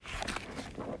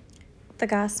The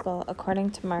Gospel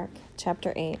according to Mark,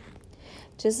 chapter 8.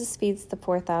 Jesus feeds the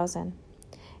 4,000.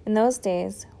 In those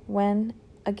days, when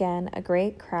again a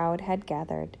great crowd had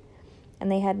gathered,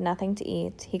 and they had nothing to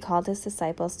eat, he called his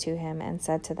disciples to him and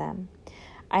said to them,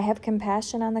 I have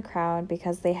compassion on the crowd,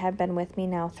 because they have been with me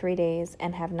now 3 days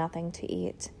and have nothing to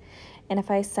eat. And if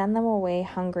I send them away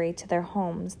hungry to their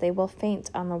homes, they will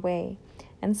faint on the way,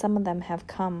 and some of them have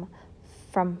come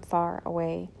from far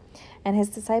away. And his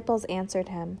disciples answered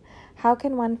him, How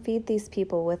can one feed these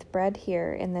people with bread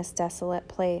here in this desolate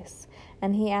place?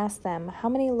 And he asked them, How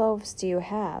many loaves do you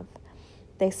have?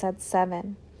 They said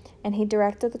 7. And he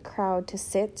directed the crowd to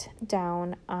sit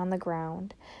down on the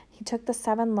ground. He took the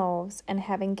 7 loaves, and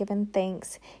having given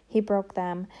thanks, he broke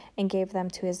them and gave them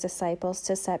to his disciples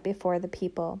to set before the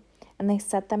people. And they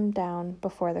set them down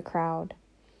before the crowd.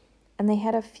 And they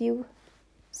had a few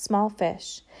small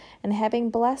fish, and having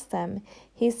blessed them,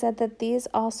 he said that these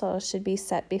also should be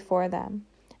set before them.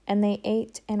 And they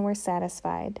ate and were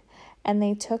satisfied. And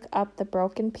they took up the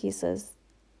broken pieces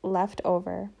left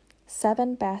over,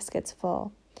 7 baskets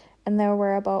full. And there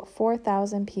were about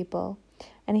 4,000 people.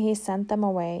 And he sent them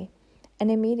away.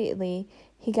 And immediately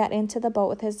he got into the boat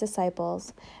with his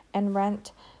disciples and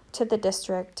went to the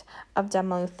district of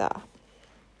Dalmanutha.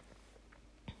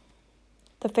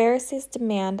 The Pharisees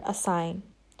demand a sign.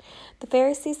 The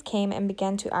Pharisees came and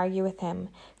began to argue with him,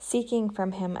 seeking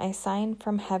from him a sign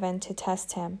from heaven to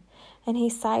test him. And he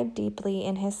sighed deeply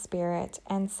in his spirit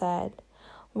and said,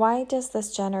 Why does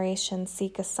this generation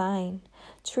seek a sign?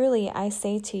 Truly, I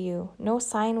say to you, no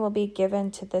sign will be given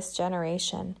to this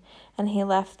generation. And he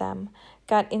left them,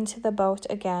 got into the boat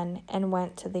again, and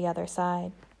went to the other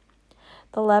side.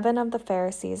 The leaven of the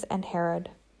Pharisees and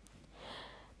Herod.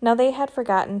 Now they had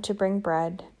forgotten to bring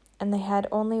bread, and they had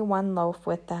only 1 loaf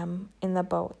with them in the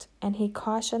boat. And he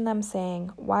cautioned them,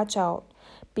 saying, Watch out,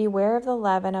 beware of the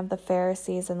leaven of the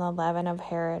Pharisees and the leaven of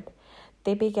Herod.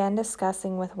 They began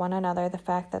discussing with one another the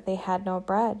fact that they had no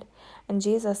bread. And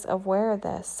Jesus, aware of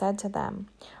this, said to them,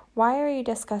 Why are you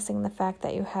discussing the fact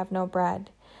that you have no bread?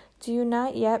 Do you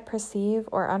not yet perceive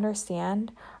or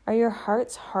understand? Are your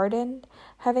hearts hardened?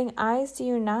 Having eyes do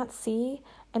you not see,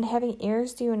 and having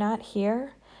ears do you not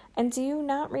hear? And do you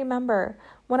not remember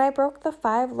when I broke the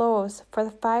 5 loaves for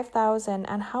the 5,000,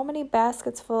 and how many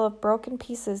baskets full of broken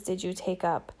pieces did you take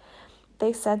up?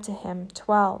 They said to him,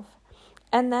 12.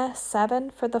 And the 7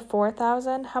 for the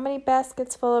 4,000, how many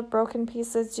baskets full of broken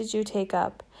pieces did you take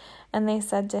up? And they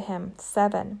said to him,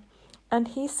 7. And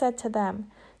he said to them,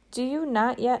 Do you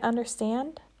not yet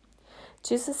understand?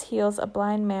 Jesus heals a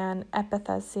blind man at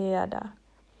Bethsaida.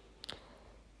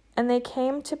 And they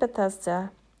came to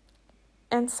Bethesda,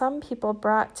 and some people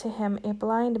brought to him a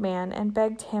blind man and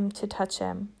begged him to touch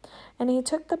him. And he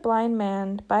took the blind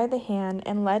man by the hand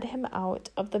and led him out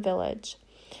of the village.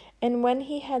 And when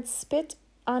he had spit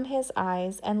on his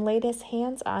eyes and laid his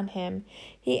hands on him,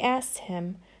 he asked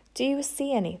him, Do you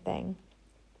see anything?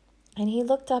 And he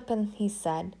looked up and he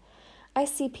said, I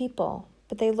see people,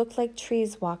 but they look like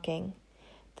trees walking.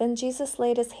 Then Jesus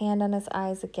laid his hand on his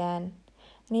eyes again,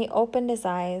 and he opened his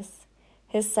eyes.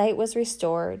 His sight was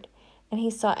restored, and he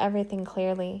saw everything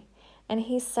clearly. And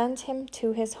he sent him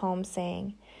to his home,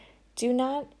 saying, Do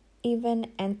not even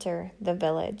enter the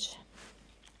village.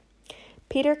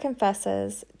 Peter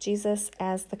confesses Jesus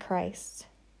as the Christ.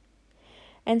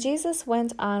 And Jesus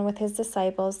went on with his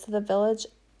disciples to the village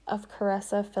of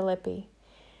Caesarea Philippi.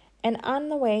 And on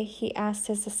the way he asked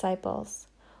his disciples,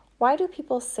 Who do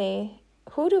people say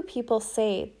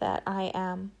that I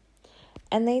am?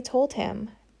 And they told him,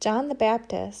 John the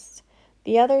Baptist.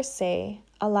 The others say,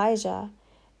 Elijah,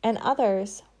 and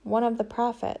others, one of the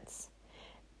prophets.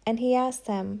 And he asked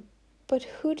them, But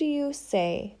who do you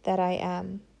say that I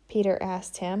am? Peter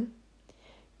asked him.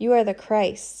 You are the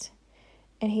Christ.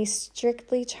 And he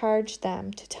strictly charged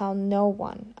them to tell no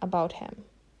one about him.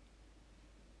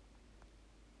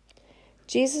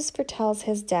 Jesus foretells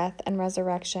his death and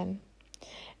resurrection.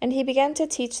 And he began to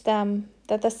teach them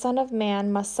that the Son of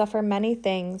Man must suffer many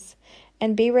things,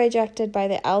 and be rejected by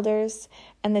the elders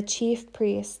and the chief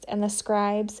priests and the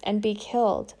scribes, and be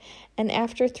killed, and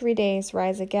after 3 days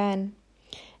rise again.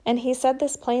 And he said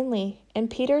this plainly, and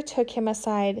Peter took him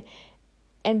aside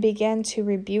and began to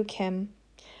rebuke him.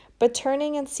 But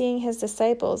turning and seeing his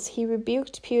disciples, he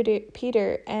rebuked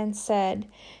Peter and said,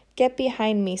 Get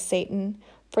behind me, Satan,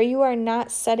 for you are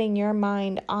not setting your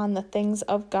mind on the things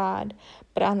of God,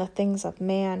 but on the things of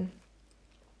man.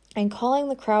 And calling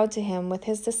the crowd to him with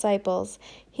his disciples,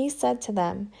 he said to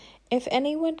them, If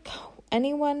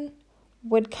anyone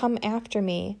would come after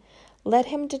me, let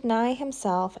him deny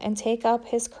himself and take up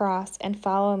his cross and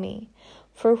follow me.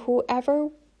 For whoever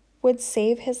would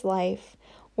save his life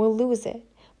will lose it,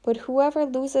 but whoever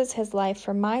loses his life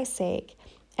for my sake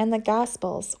and the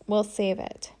gospel's will save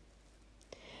it.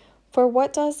 For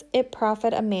what does it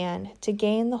profit a man to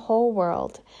gain the whole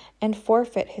world and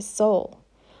forfeit his soul?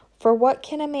 For what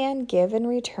can a man give in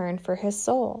return for his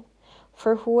soul?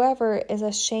 For whoever is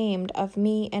ashamed of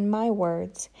me and my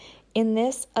words in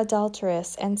this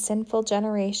adulterous and sinful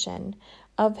generation,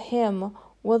 of him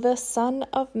will the Son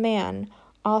of Man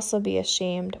also be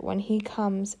ashamed when he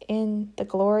comes in the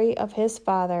glory of his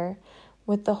Father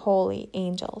with the holy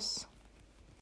angels.